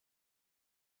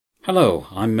Hello,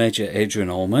 I'm Major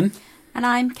Adrian Allman. And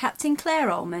I'm Captain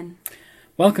Claire Allman.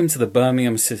 Welcome to the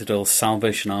Birmingham Citadel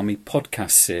Salvation Army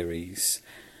podcast series.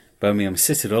 Birmingham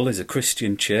Citadel is a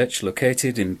Christian church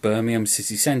located in Birmingham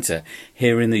city centre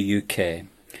here in the UK.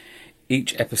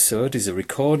 Each episode is a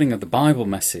recording of the Bible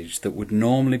message that would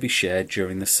normally be shared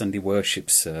during the Sunday worship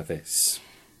service.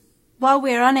 While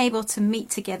we're unable to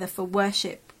meet together for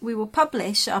worship, we will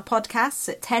publish our podcasts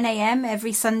at 10 a.m.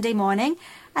 every Sunday morning,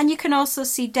 and you can also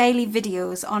see daily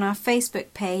videos on our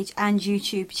Facebook page and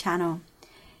YouTube channel.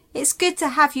 It's good to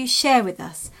have you share with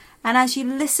us, and as you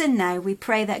listen now, we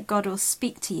pray that God will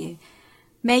speak to you.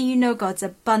 May you know God's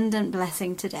abundant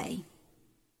blessing today.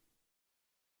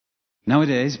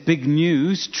 Nowadays, big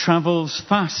news travels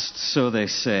fast, so they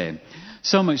say.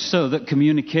 So much so that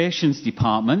communications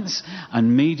departments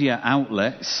and media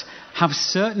outlets have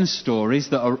certain stories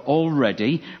that are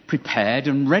already prepared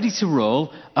and ready to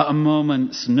roll at a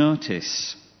moment's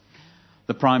notice.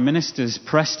 The Prime Minister's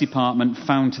press department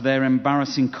found to their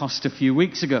embarrassing cost a few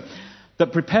weeks ago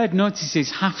that prepared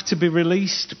notices have to be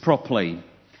released properly.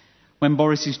 When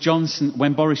Boris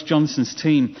Johnson's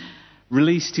team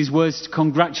released his words to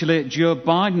congratulate Joe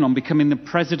Biden on becoming the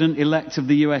president-elect of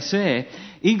the USA,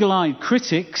 eagle-eyed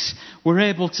critics were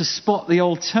able to spot the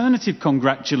alternative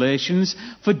congratulations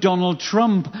for Donald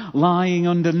Trump lying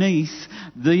underneath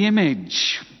the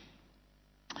image.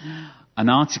 An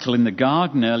article in The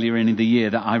Guardian earlier in the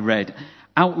year that I read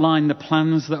outlined the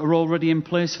plans that are already in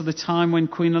place for the time when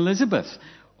Queen Elizabeth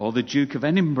or the Duke of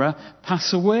Edinburgh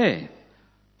pass away.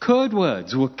 Code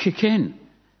words will kick in.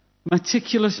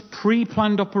 Meticulous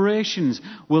pre-planned operations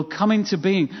will come into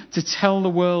being to tell the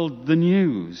world the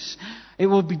news. It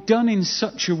will be done in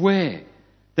such a way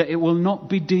that it will not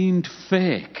be deemed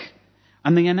fake,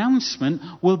 and the announcement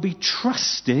will be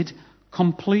trusted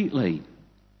completely.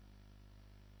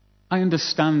 I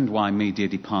understand why media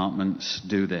departments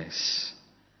do this.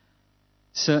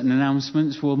 Certain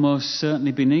announcements will most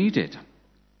certainly be needed.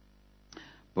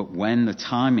 But when the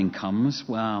timing comes,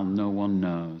 well, no one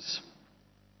knows.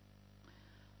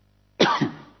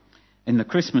 In the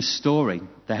Christmas story,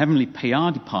 the Heavenly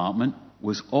PR department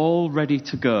was all ready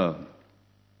to go.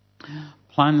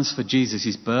 Plans for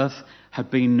Jesus' birth had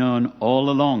been known all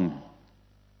along.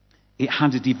 It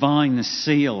had a divine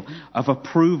seal of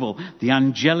approval. The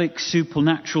angelic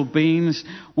supernatural beings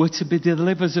were to be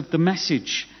delivers of the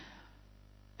message.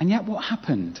 And yet what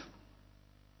happened?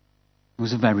 It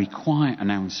was a very quiet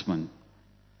announcement.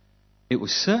 It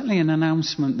was certainly an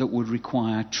announcement that would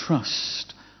require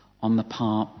trust on the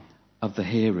part of the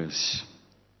hearers.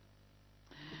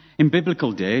 In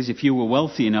biblical days, if you were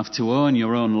wealthy enough to own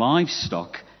your own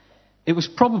livestock, it was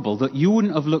probable that you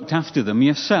wouldn't have looked after them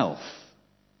yourself.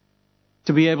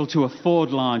 To be able to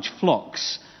afford large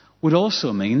flocks would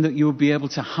also mean that you would be able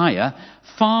to hire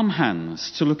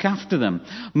farmhands to look after them.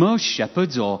 Most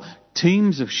shepherds or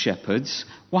teams of shepherds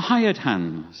were hired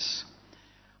hands.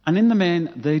 And in the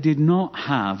main, they did not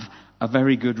have a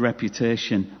very good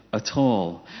reputation at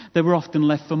all. They were often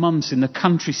left for months in the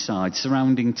countryside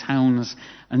surrounding towns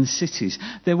and cities.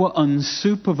 They were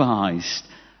unsupervised,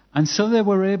 and so they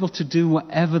were able to do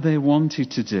whatever they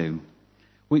wanted to do,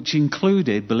 which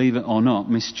included, believe it or not,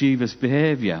 mischievous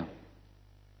behaviour.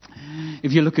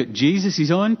 If you look at Jesus'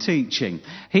 own teaching,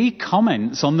 he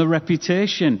comments on the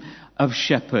reputation of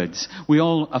shepherds. We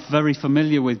all are very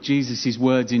familiar with Jesus'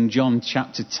 words in John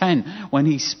chapter 10 when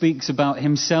he speaks about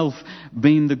himself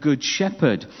being the good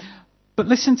shepherd. But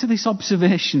listen to this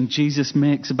observation Jesus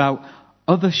makes about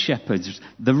other shepherds,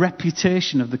 the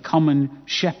reputation of the common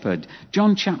shepherd.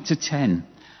 John chapter 10,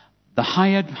 the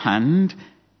hired hand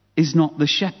is not the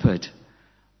shepherd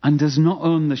and does not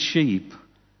own the sheep.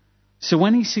 So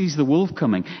when he sees the wolf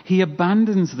coming, he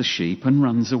abandons the sheep and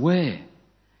runs away.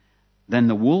 Then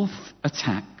the wolf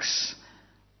attacks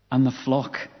the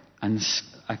flock and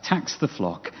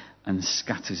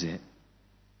scatters it.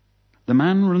 The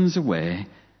man runs away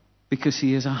because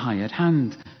he is a hired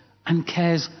hand and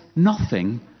cares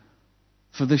nothing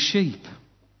for the sheep.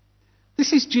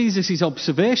 This is Jesus'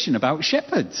 observation about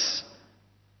shepherds.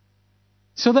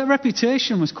 So their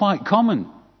reputation was quite common.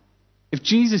 If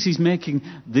Jesus is making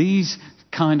these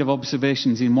kind of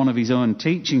observations in one of his own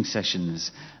teaching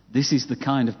sessions, this is the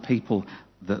kind of people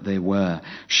that they were.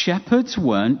 Shepherds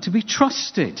weren't to be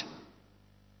trusted.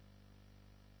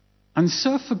 And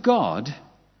so for God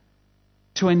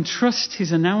to entrust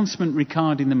his announcement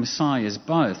regarding the Messiah's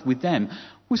birth with them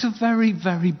was a very,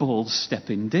 very bold step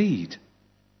indeed.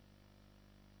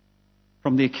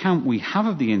 From the account we have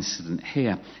of the incident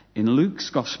here in Luke's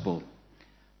Gospel,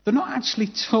 they're not actually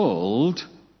told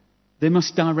they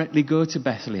must directly go to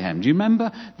Bethlehem. Do you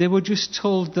remember? They were just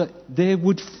told that they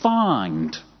would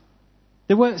find.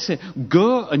 They weren't saying,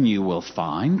 go and you will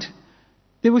find.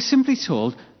 They were simply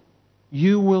told,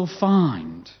 you will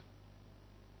find.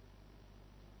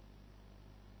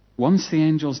 Once the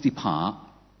angels depart,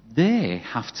 they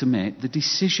have to make the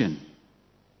decision.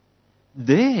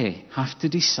 They have to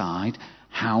decide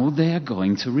how they are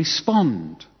going to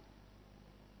respond.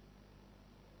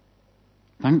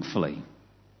 Thankfully,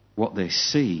 what they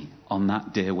see on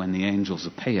that day when the angels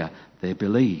appear, they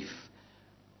believe.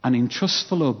 And in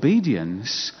trustful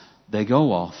obedience, they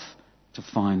go off to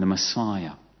find the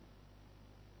Messiah.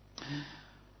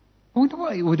 I wonder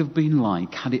what it would have been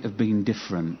like had it have been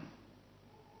different.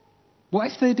 What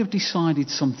if they'd have decided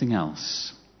something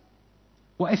else?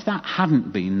 What if that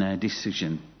hadn't been their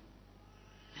decision?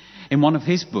 In one of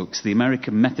his books, the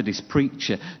American Methodist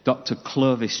preacher, Dr.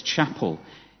 Clovis Chappell,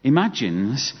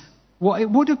 imagines what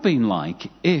it would have been like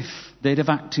if they'd have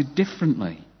acted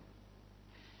differently.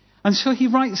 And so he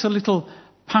writes a little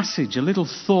passage, a little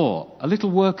thought, a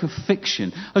little work of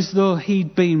fiction, as though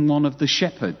he'd been one of the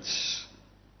shepherds.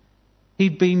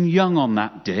 He'd been young on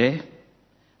that day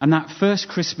and that first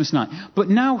Christmas night. But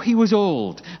now he was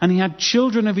old and he had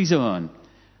children of his own.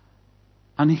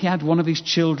 And he had one of his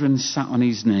children sat on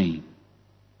his knee.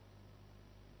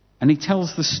 And he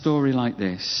tells the story like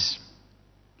this.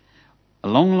 A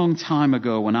long, long time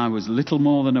ago, when I was little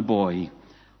more than a boy,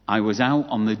 I was out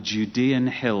on the Judean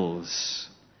hills.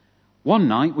 One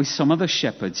night with some other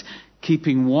shepherds,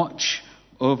 keeping watch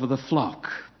over the flock.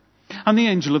 And the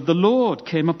angel of the Lord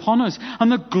came upon us,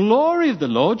 and the glory of the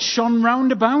Lord shone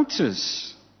round about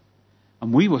us.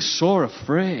 And we were sore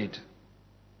afraid.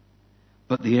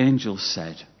 But the angel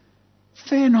said,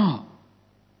 fear not,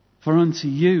 for unto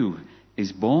you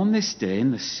is born this day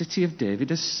in the city of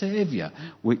David a Saviour,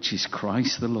 which is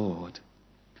Christ the Lord.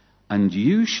 And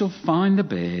you shall find the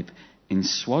babe in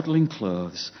swaddling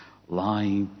clothes,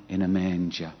 lying in a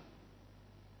manger.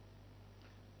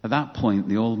 At that point,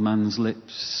 the old man's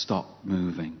lips stopped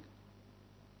moving.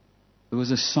 There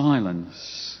was a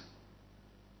silence.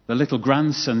 The little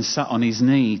grandson sat on his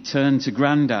knee, turned to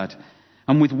Grandad,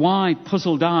 and with wide,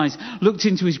 puzzled eyes, looked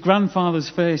into his grandfather's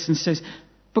face and says,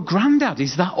 but Grandad,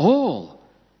 is that all?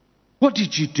 What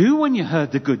did you do when you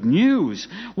heard the good news?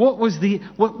 Was it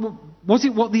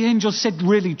what the angel said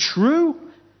really true?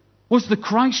 Was the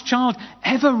Christ child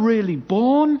ever really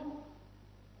born?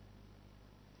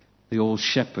 The old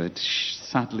shepherd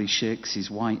sadly shakes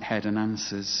his white head and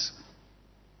answers,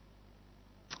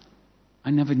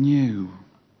 I never knew.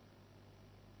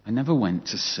 I never went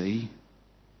to see.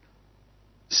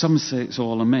 Some say it's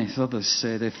all a myth. Others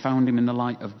say they found him in the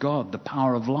light of God, the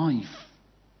power of life.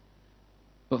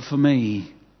 But for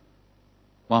me,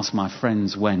 whilst my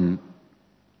friends went,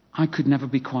 I could never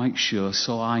be quite sure,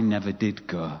 so I never did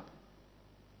go.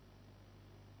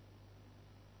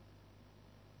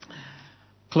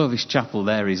 Clovis Chappell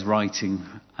there is writing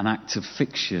an act of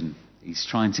fiction. He's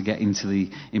trying to get into the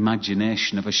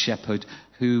imagination of a shepherd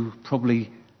who probably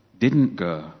didn't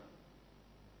go.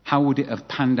 How would it have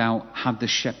panned out had the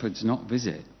shepherds not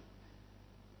visit?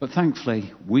 But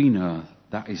thankfully, we know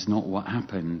that is not what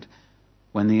happened.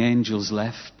 When the angels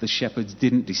left, the shepherds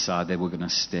didn't decide they were going to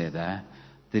stay there.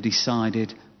 They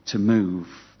decided to move.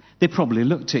 They probably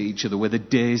looked at each other with a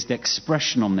dazed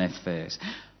expression on their face.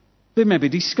 They maybe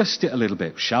discussed it a little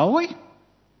bit. Shall we?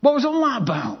 What was all that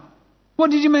about?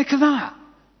 What did you make of that?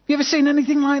 Have you ever seen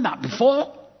anything like that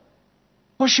before?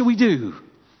 What shall we do?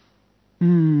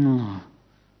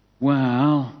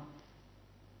 Well,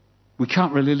 we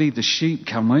can't really leave the sheep,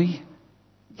 can we?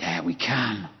 Yeah, we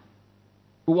can.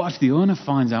 But what if the owner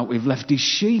finds out we've left his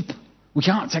sheep? We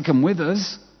can't take them with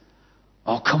us.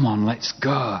 Oh, come on, let's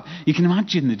go. You can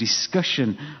imagine the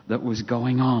discussion that was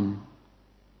going on.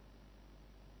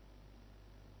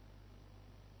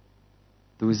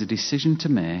 There was a decision to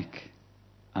make,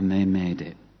 and they made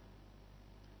it.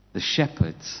 The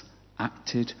shepherds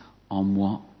acted on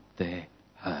what they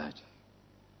heard.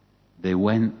 They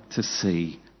went to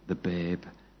see the babe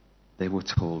they were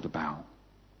told about.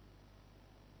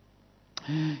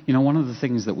 You know, one of the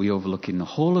things that we overlook in the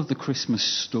whole of the Christmas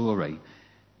story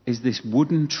is this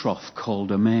wooden trough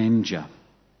called a manger.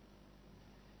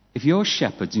 If you're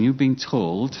shepherds and you've been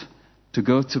told to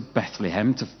go to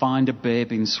Bethlehem to find a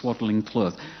babe in swaddling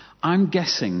clothes, I'm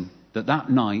guessing that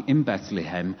night in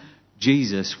Bethlehem,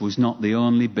 Jesus was not the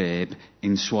only babe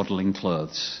in swaddling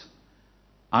clothes.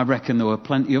 I reckon there were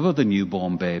plenty of other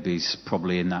newborn babies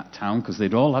probably in that town because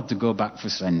they'd all had to go back for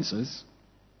census.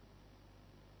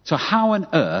 So how on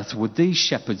earth would these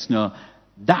shepherds know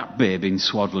that babe in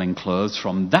swaddling clothes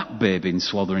from that babe in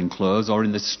swaddling clothes, or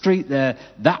in the street there,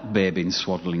 that babe in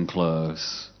swaddling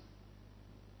clothes.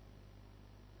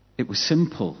 It was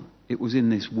simple. It was in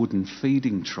this wooden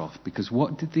feeding trough, because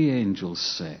what did the angels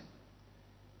say?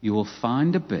 You will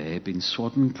find a babe in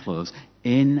swaddling clothes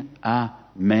in a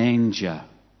manger.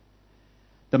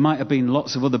 There might have been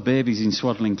lots of other babies in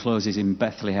swaddling clothes in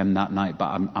Bethlehem that night, but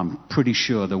I'm pretty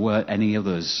sure there weren't any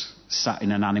others sat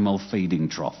in an animal feeding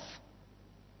trough.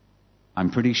 I'm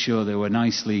pretty sure they were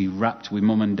nicely wrapped with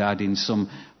mum and dad in some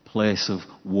place of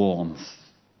warmth.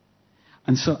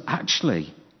 And so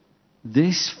actually,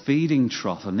 this feeding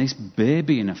trough and this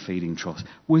baby in a feeding trough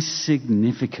was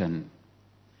significant.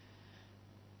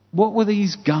 What were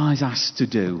these guys asked to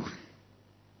do?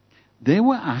 They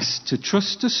were asked to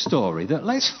trust a story that,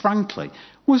 let's frankly,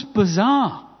 was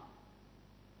bizarre.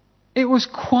 It was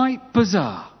quite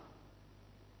bizarre.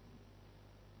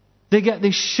 They get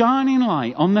this shining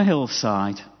light on the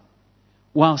hillside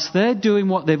whilst they're doing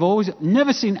what they've always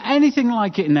never seen anything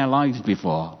like it in their lives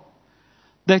before.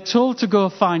 They're told to go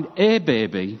find a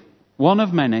baby, one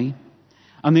of many,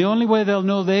 and the only way they'll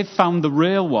know they've found the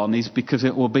real one is because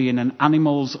it will be in an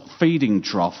animal's feeding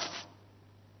trough.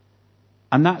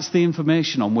 And that's the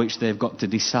information on which they've got to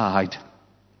decide.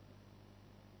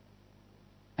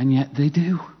 And yet they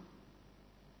do.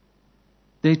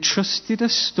 They trusted a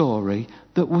story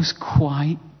that was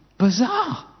quite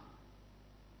bizarre.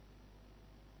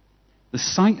 The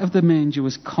sight of the manger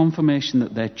was confirmation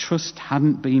that their trust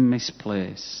hadn't been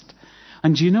misplaced.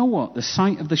 And do you know what? The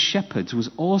sight of the shepherds was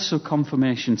also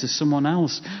confirmation to someone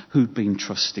else who'd been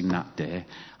trusting that day,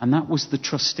 and that was the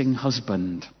trusting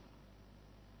husband.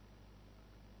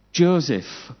 Joseph,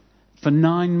 for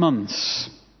 9 months,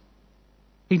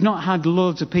 he'd not had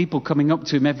loads of people coming up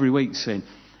to him every week saying,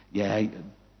 yeah,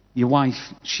 your wife,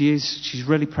 she's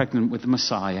really pregnant with the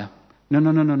Messiah.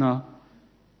 No.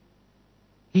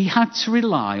 He had to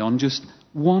rely on just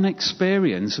one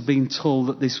experience of being told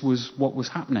that this was what was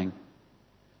happening.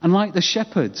 And like the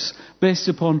shepherds, based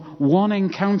upon one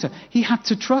encounter, he had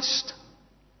to trust.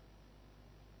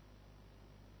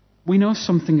 We know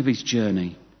something of his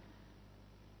journey.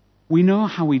 We know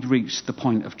how he'd reached the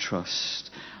point of trust.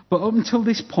 But up until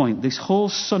this point, this whole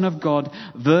Son of God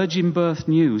virgin birth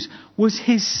news was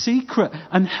his secret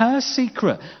and her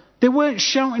secret. They weren't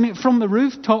shouting it from the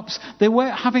rooftops. They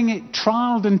weren't having it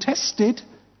trialed and tested.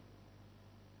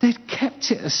 They'd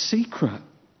kept it a secret.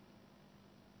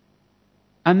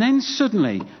 And then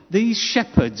suddenly, these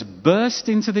shepherds burst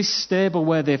into this stable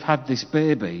where they've had this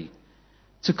baby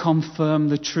to confirm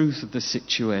the truth of the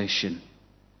situation.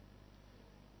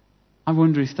 I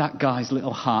wonder if that guy's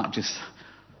little heart just...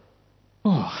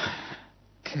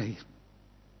 okay.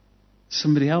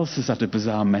 Somebody else has had a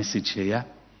bizarre message here.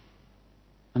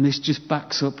 And this just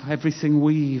backs up everything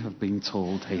we have been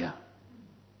told here.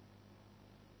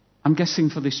 I'm guessing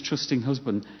for this trusting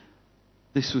husband,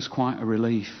 this was quite a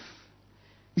relief.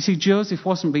 You see, Joseph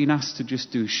wasn't being asked to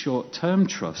just do short-term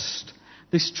trust.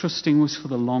 This trusting was for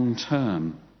the long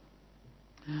term.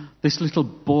 This little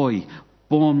boy,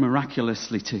 born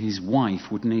miraculously to his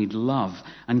wife, would need love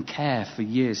and care for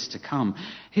years to come.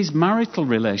 His marital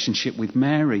relationship with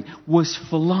Mary was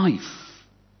for life.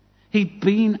 He'd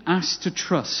been asked to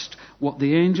trust what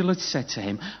the angel had said to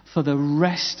him for the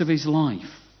rest of his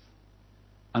life.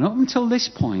 And up until this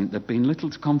point, there'd been little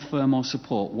to confirm or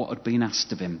support what had been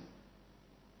asked of him.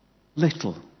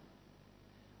 Little.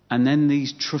 And then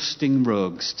these trusting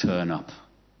rogues turn up.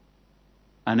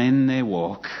 And in they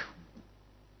walk.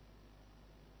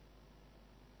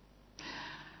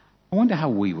 I wonder how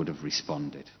we would have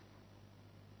responded.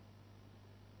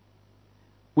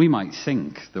 We might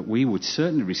think that we would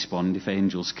certainly respond if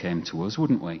angels came to us,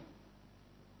 wouldn't we?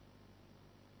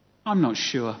 I'm not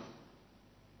sure.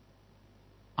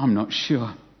 I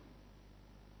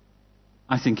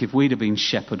think if we'd have been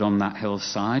shepherd on that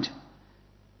hillside,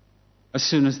 as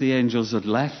soon as the angels had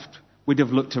left, we'd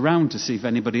have looked around to see if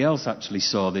anybody else actually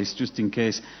saw this, just in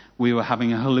case we were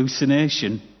having a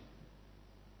hallucination.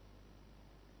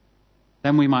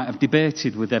 Then we might have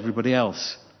debated with everybody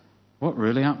else. What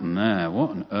really happened there?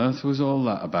 What on earth was all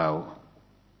that about?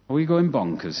 Are we going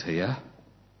bonkers here?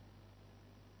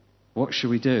 What should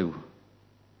we do?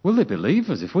 Will they believe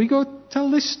us if we go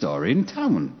tell this story in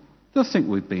town? They'll think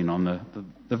we've been on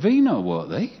the vino, won't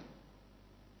they?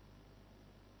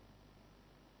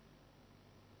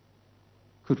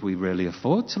 Could we really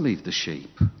afford to leave the sheep?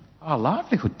 Our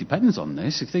livelihood depends on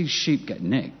this. If these sheep get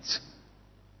nicked,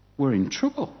 we're in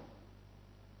trouble.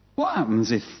 What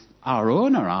happens if our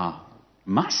owner, our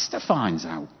master, finds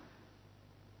out?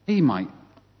 He might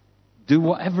do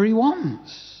whatever he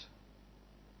wants.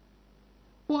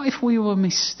 What if we were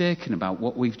mistaken about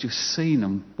what we've just seen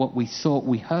and what we thought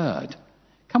we heard?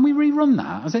 Can we rerun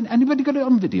that? Has anybody got it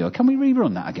on video? Can we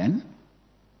rerun that again?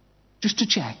 Just to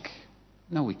check.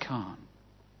 No, we can't.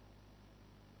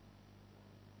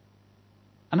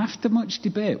 And after much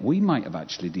debate, we might have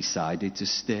actually decided to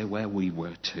stay where we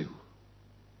were too.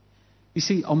 You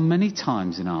see, on many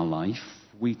times in our life,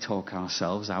 we talk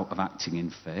ourselves out of acting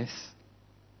in faith.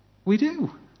 We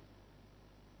do.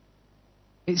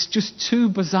 It's just too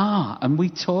bizarre, and we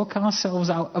talk ourselves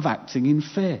out of acting in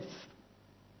faith.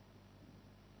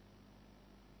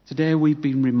 Today we've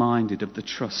been reminded of the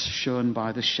trust shown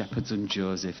by the shepherds and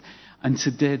Joseph. And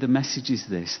today the message is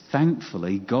this: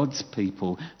 thankfully, God's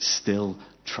people still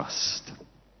trust.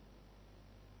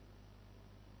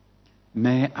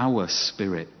 May our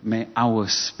spirit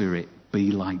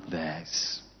be like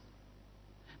theirs.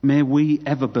 May we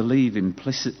ever believe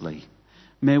implicitly.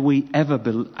 May we ever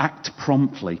act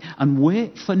promptly and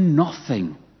wait for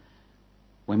nothing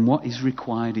when what is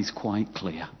required is quite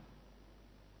clear.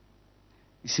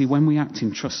 You see, when we act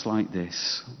in trust like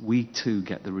this, we too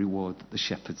get the reward that the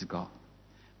shepherds got.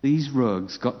 These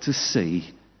rogues got to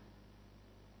see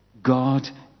God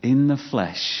in the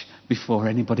flesh before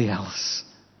anybody else,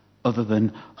 other than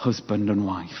husband and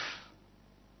wife.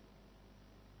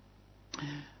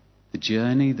 The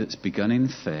journey that's begun in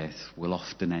faith will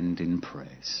often end in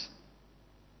praise.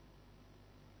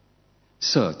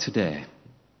 So today,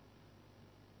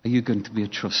 are you going to be a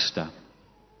truster?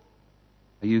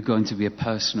 Are you going to be a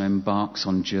person who embarks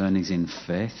on journeys in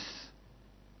faith?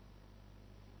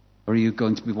 Or are you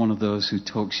going to be one of those who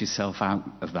talks yourself out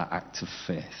of that act of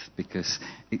faith because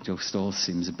it just all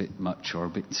seems a bit much or a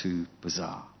bit too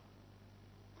bizarre?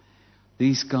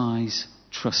 These guys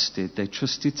trusted. They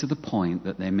trusted to the point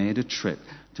that they made a trip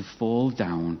to fall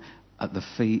down at the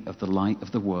feet of the light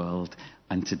of the world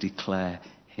and to declare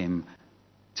him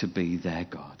to be their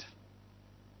God.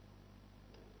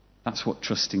 That's what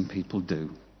trusting people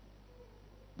do.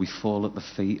 We fall at the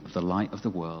feet of the light of the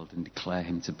world and declare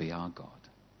him to be our God.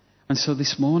 And so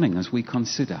this morning, as we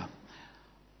consider,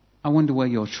 I wonder where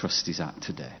your trust is at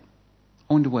today.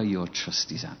 I wonder where your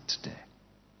trust is at today.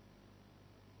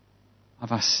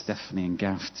 I've asked Stephanie and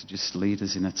Gav to just lead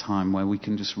us in a time where we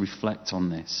can just reflect on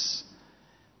this,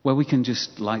 where we can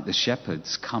just, like the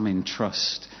shepherds, come in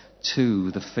trust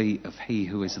to the feet of he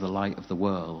who is the light of the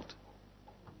world.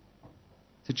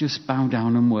 To just bow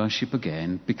down and worship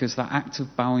again, because that act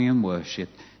of bowing and worship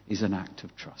is an act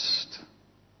of trust.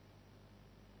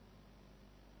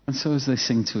 And so as they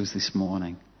sing to us this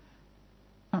morning,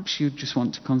 perhaps you just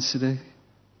want to consider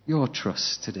your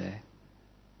trust today.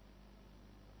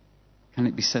 Can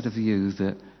it be said of you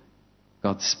that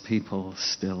God's people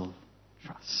still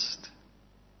trust?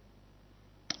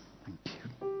 Thank you.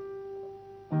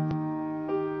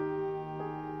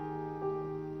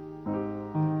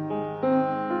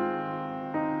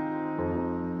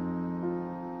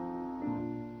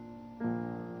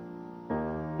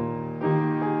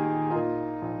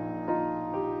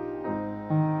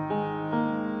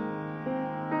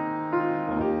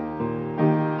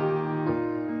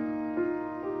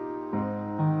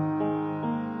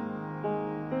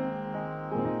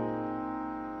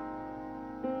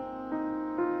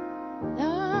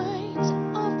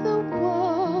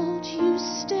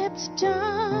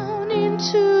 Down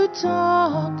into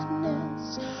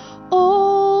darkness,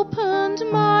 opened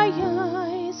my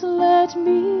eyes, let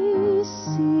me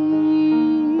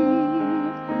see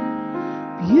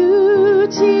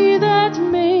beauty that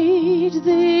made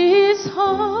this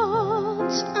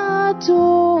heart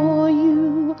adore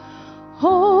you,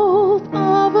 hope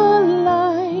of a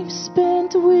life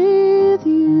spent with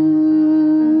you.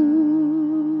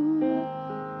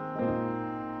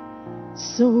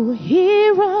 So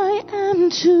here I am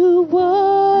to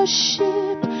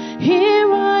worship,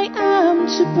 here I am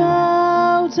to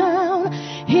bow down,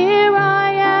 here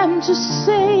I am to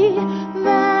say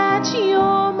that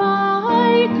you're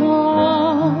my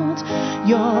God.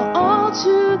 You're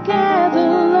altogether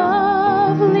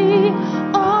lovely,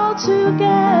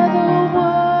 altogether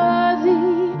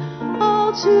worthy,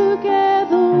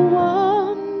 altogether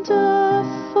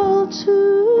wonderful to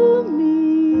me.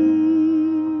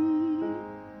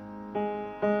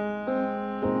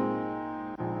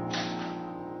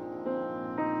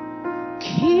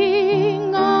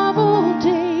 King of all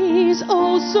days,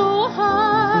 oh so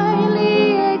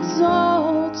highly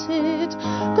exalted,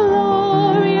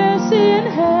 glorious in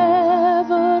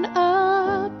heaven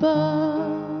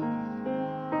above.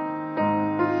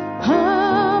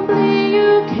 Humbly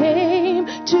you came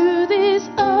to this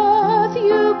earth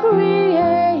you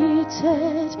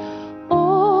created,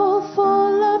 all for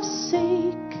love's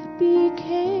sake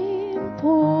became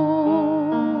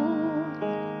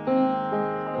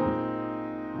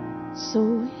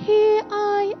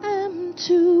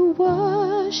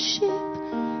worship.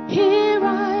 Here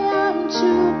I am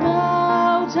to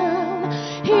bow down.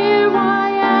 Here I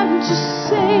am to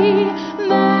say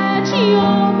that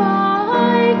you're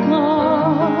my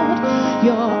God.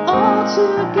 You're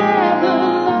altogether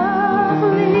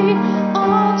lovely,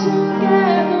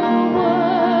 altogether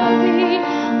worthy,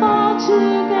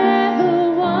 altogether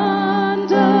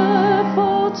wonderful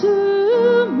to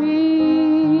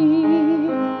me.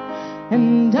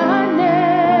 And I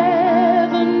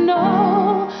never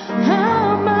know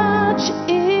how much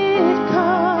it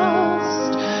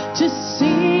cost to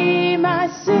see my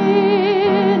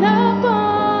sin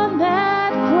upon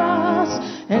that cross.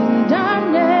 And I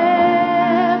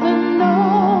never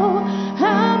know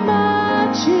how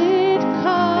much it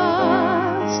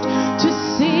cost to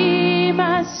see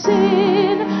my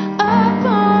sin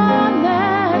upon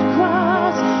that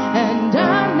cross. And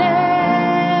I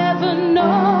never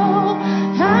know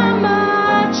how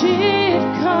much it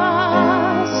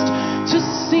cost to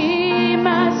see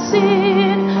my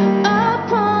sin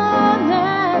upon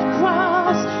that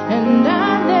cross. And I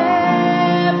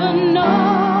never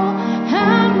know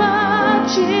how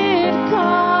much it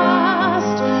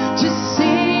cost to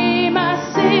see my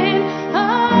sin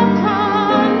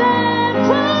upon that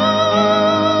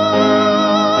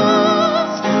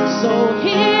cross. So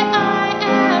here I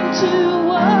am to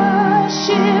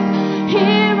worship.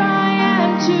 Here I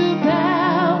am to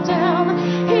bow down.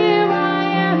 Here I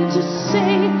am to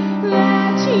say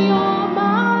that you're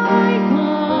my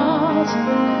God.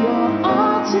 You're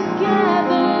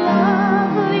altogether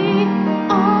lovely,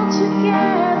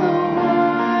 altogether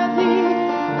worthy,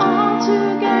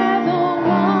 altogether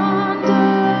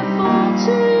wonderful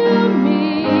to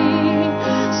me.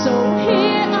 So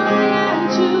here I am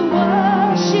to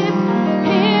worship.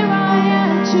 Here I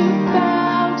am to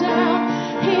bow down.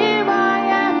 Here I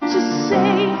am to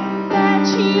say that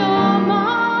you're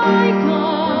my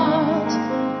God.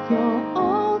 You're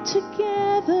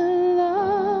altogether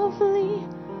lovely,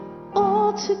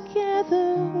 altogether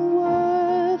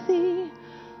worthy,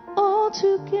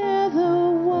 altogether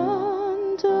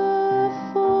wonderful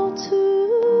to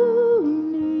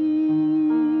me.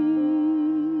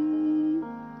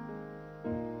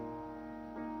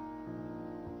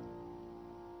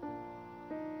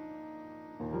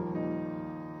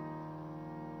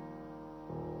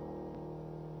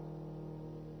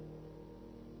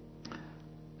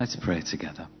 Let's pray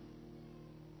together.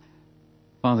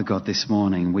 Father God, this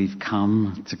morning we've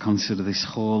come to consider this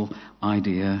whole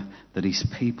idea that His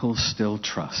people still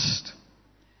trust.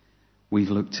 We've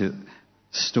looked at the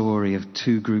story of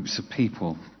two groups of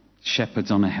people,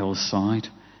 shepherds on a hillside,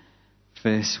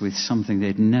 faced with something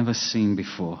they'd never seen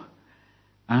before,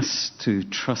 asked to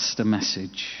trust a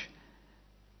message,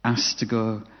 asked to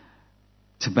go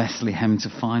to Bethlehem to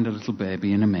find a little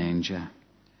baby in a manger.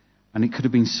 And it could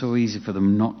have been so easy for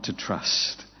them not to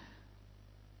trust.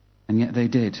 And yet they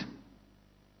did.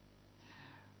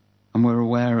 And we're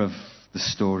aware of the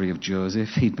story of Joseph.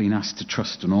 He'd been asked to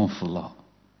trust an awful lot.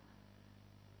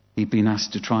 He'd been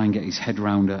asked to try and get his head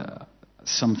round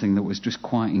something that was just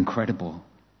quite incredible.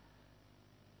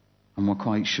 And we're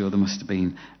quite sure there must have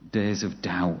been days of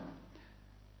doubt.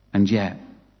 And yet,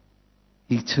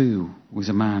 he too was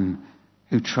a man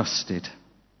who trusted.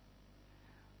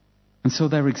 And so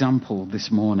their example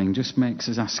this morning just makes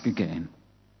us ask again.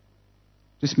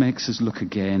 Just makes us look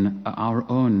again at our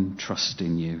own trust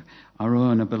in you, our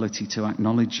own ability to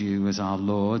acknowledge you as our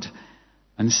Lord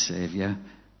and Saviour,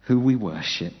 who we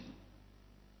worship.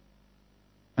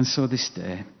 And so this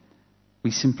day, we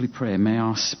simply pray, may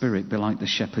our spirit be like the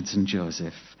shepherds and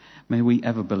Joseph. May we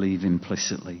ever believe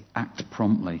implicitly, act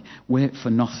promptly, wait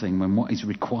for nothing when what is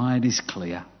required is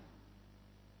clear.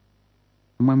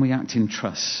 And when we act in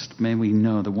trust, may we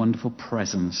know the wonderful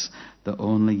presence that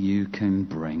only you can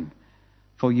bring.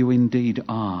 For you indeed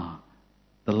are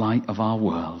the light of our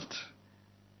world.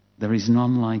 There is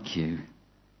none like you.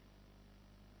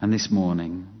 And this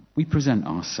morning, we present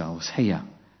ourselves here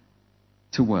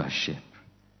to worship,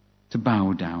 to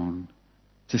bow down,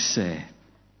 to say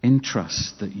in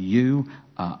trust that you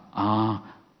are our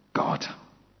God.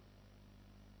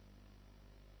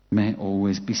 May it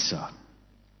always be so.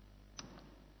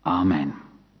 Amen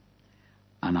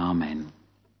and amen.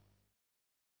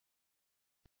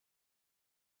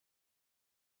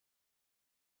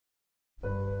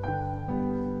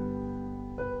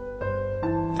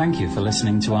 Thank you for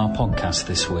listening to our podcast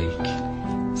this week.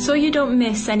 So you don't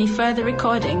miss any further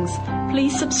recordings,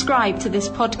 please subscribe to this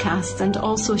podcast and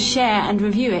also share and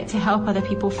review it to help other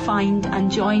people find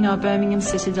and join our Birmingham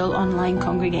Citadel online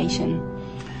congregation.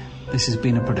 This has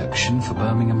been a production for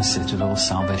Birmingham Citadel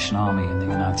Salvation Army in the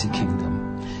United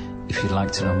Kingdom. If you'd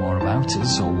like to know more about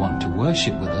us or want to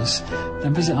worship with us,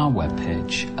 then visit our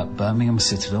webpage at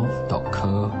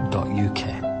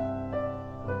birminghamcitadel.co.uk.